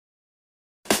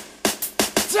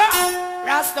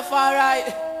Rastafari,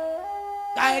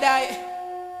 guide I.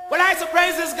 Well, I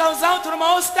suppose this goes out to the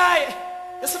Most High.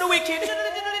 Listen to the wicked.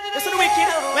 Listen to the wicked.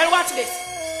 Well, watch this.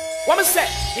 What me say?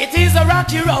 It is a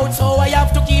rocky road, so I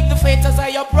have to keep the faith as I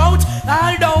approach.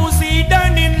 All those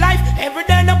hidden in life, every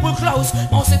day I pull close.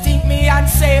 Most think me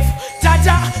unsafe.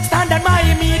 Jaja, stand at my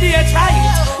immediate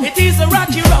right. It is a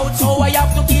rocky road, so I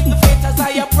have to keep the faith as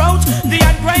I approach. The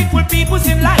ungrateful peoples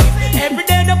in life, every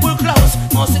day I pull close.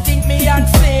 Most think me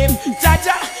unsafe.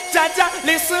 Jaja, Jaja,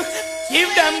 listen. Give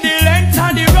them the length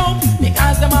and the rope,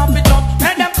 because them have to jump.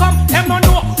 Let them come, them don't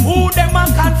know who them a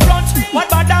confront. What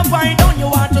bad I find on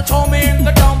you want to throw me in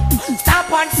the dump.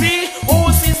 Stop and see who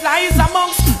Sizzla is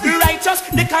amongst the righteous,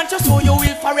 the conscious, who you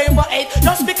will forever hate.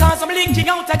 Just because I'm linking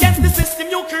out against the system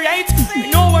you create.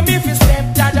 You know when me fi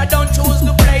step, Jaja don't choose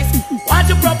the place. What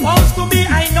you propose to me,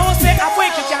 I know say I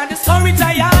wake you can't discourage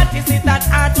my heart. Is it that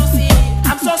hard to see?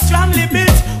 I'm so strongly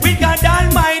built with God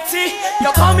Almighty.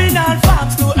 You're coming on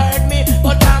farms to hurt me,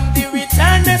 but I'm the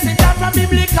return messenger from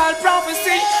biblical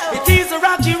prophecy. It is a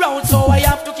rocky road, so I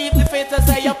have to keep the faith as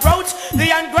I approach.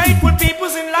 The ungrateful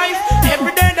peoples in life,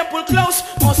 every day they pull close.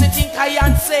 Most think I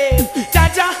am safe.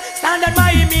 Jaja, stand at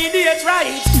my immediate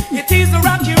right. It is a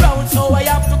rocky road, so I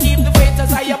have to keep the faith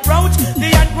as I approach. The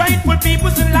ungrateful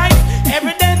peoples in life,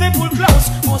 every day they pull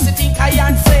close. Most think I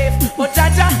am safe, but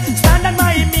Jaja, stand at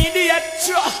my immediate.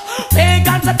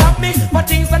 Pagans attack me, but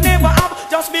things I never have,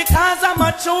 just because I'm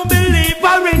a true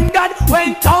believer in God.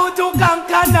 Went out to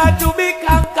conquer, not to be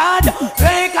conquered.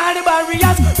 Break all the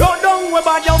barriers, run down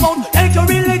about your mouth. Take your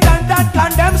religion that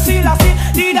condemn Sizzla.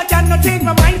 Neither cannot take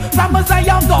my mind from as I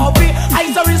am Dobby.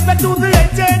 I so respect to the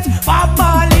legends. Bob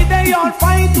Marley, they all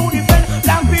fight to defend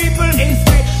black people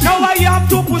history. Now I have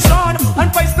to push on and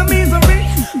face the misery.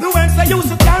 The words I used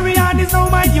to carry on is now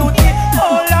my duty.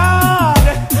 Oh Lord,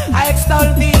 I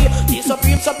extol thee, the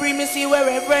supreme supremacy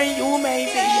wherever you may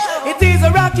be. It is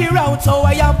a rocky road, so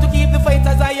I have to keep the faith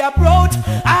as I approach.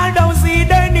 I don't see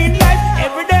them in life,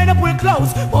 every day I pull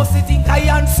close. Most think I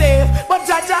am safe, but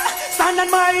Jaja, stand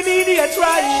on my immediate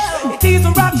right. It is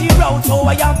a rocky road, so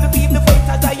I have to keep the faith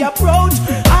as I approach.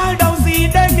 I don't see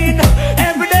them in,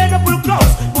 every day I pull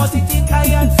close. Most think I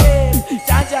am safe.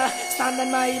 Jaja, stand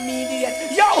on my immediate.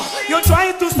 Yo, you're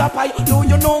trying to stop, do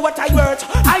you know what I hurt?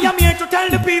 I am here to tell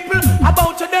the people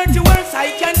about your dirty words.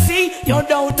 I can see you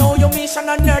don't know your mission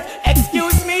on earth.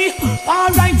 Excuse me, for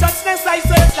righteousness I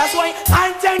search. That's why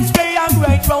content's very and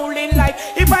great rolling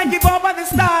life. If I give up at the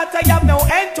start, I have no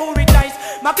end to rejoice.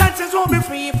 My conscience won't be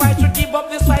free if I should give up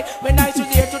this fight, when I should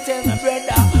dare to tell my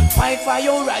brother, fight for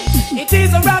your right. It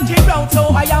is a rocky road, so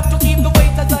I have to keep the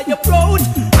faith as I approach.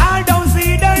 I don't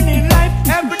see them in life,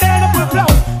 every day I pull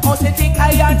close. Most they think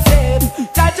I am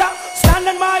safe. Jaja, stand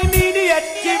on my immediate.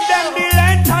 Give them the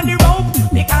length and the rope,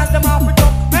 because them have to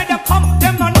jump. When them come,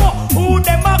 them don't know who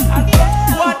them are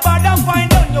confront. What bad I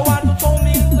find out, you want to throw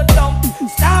me in the dump.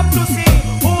 Stop to see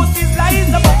who Sizzla is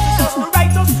about. It's just the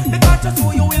righteous, the conscious,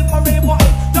 who you will forever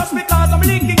hate. Just because I'm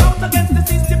linking out against the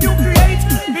system you create.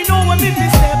 Me know when me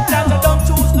step that I don't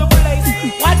choose the place.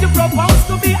 What you propose